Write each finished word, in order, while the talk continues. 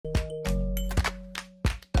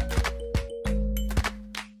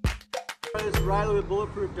This is Riley with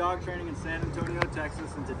Bulletproof Dog Training in San Antonio,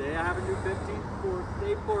 Texas, and today I have a new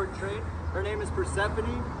 15-day board train. Her name is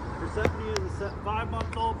Persephone. Persephone is a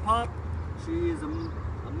 5-month-old pup. She is a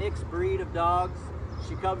mixed breed of dogs.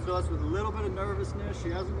 She comes to us with a little bit of nervousness. She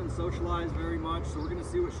hasn't been socialized very much, so we're going to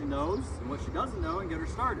see what she knows and what she doesn't know and get her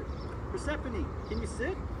started. Persephone, can you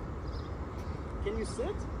sit? Can you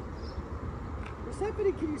sit?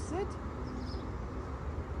 Persephone, can you sit?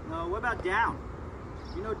 No, what about down?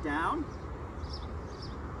 You know down?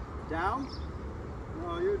 Down?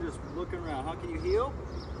 No, you're just looking around. How can you heel?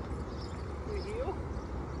 Can you heel?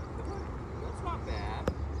 Come on. That's not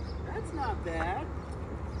bad. That's not bad.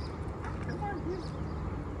 Come on, heel.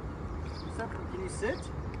 Can you sit?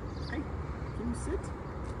 Hey, can you sit?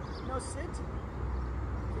 No, sit.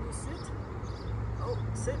 Can you sit? Oh,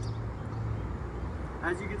 sit.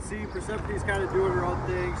 As you can see, Persephone's kind of doing her own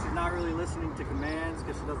thing. She's not really listening to commands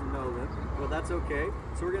because she doesn't know them. Well, that's okay.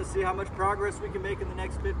 So we're going to see how much progress we can make in the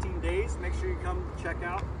next 15 days. Make sure you come check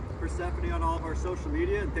out Persephone on all of our social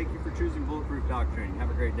media, and thank you for choosing Bulletproof Dog Training. Have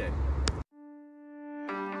a great day.